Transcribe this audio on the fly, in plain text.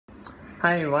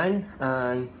Hi everyone.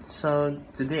 So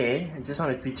today I just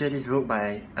want to feature this book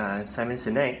by Simon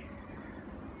Sinek.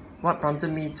 What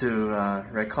prompted me to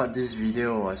record this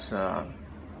video was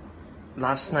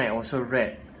last night I also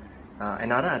read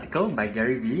another article by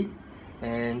Gary Vee,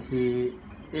 and the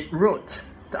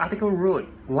article wrote,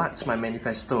 "What's my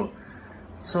manifesto?"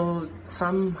 So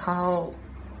somehow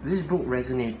this book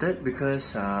resonated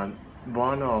because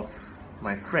one of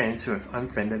my friends who have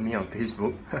unfriended me on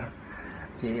Facebook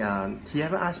he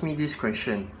ever asked me this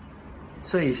question.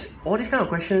 So all these kind of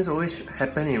questions always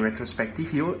happen in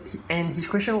retrospective. And his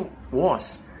question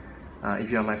was, if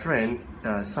you are my friend,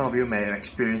 some of you may have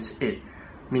experienced it.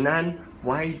 Minan,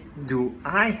 why do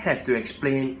I have to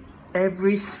explain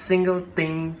every single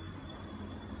thing?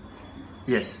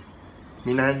 Yes,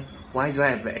 Minan, why do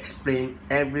I have to explain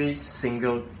every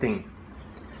single thing?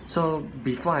 So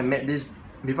before I met this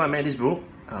book,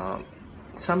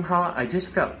 somehow I just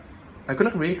felt I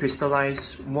couldn't really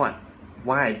crystallize why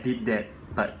I did that.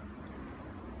 But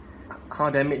how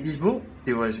did I make this book?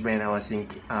 It was when I was in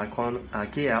Kuala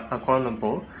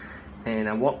Lumpur, and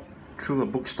I walked through a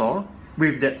bookstore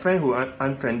with that friend who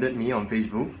unfriended me on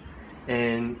Facebook,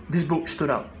 and this book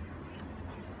stood out.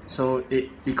 So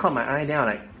it caught my eye. Then I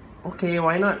was like, okay,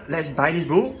 why not? Let's buy this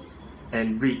book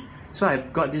and read. So I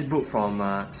got this book from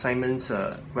Simon's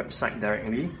website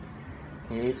directly.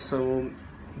 Okay, so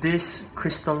this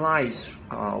crystallized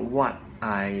what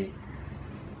I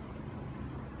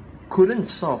couldn't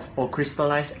solve or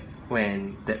crystallize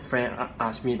when that friend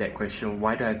asked me that question,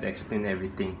 why do I have to explain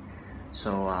everything?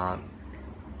 So I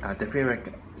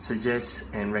definitely suggest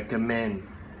and recommend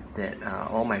that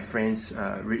all my friends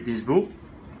read this book.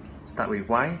 Start with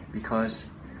why, because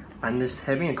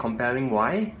having a compelling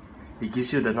why, it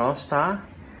gives you the North Star,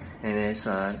 and as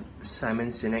Simon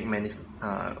Sinek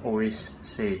always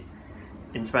say,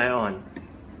 inspire on.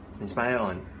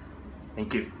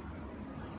 Thank you.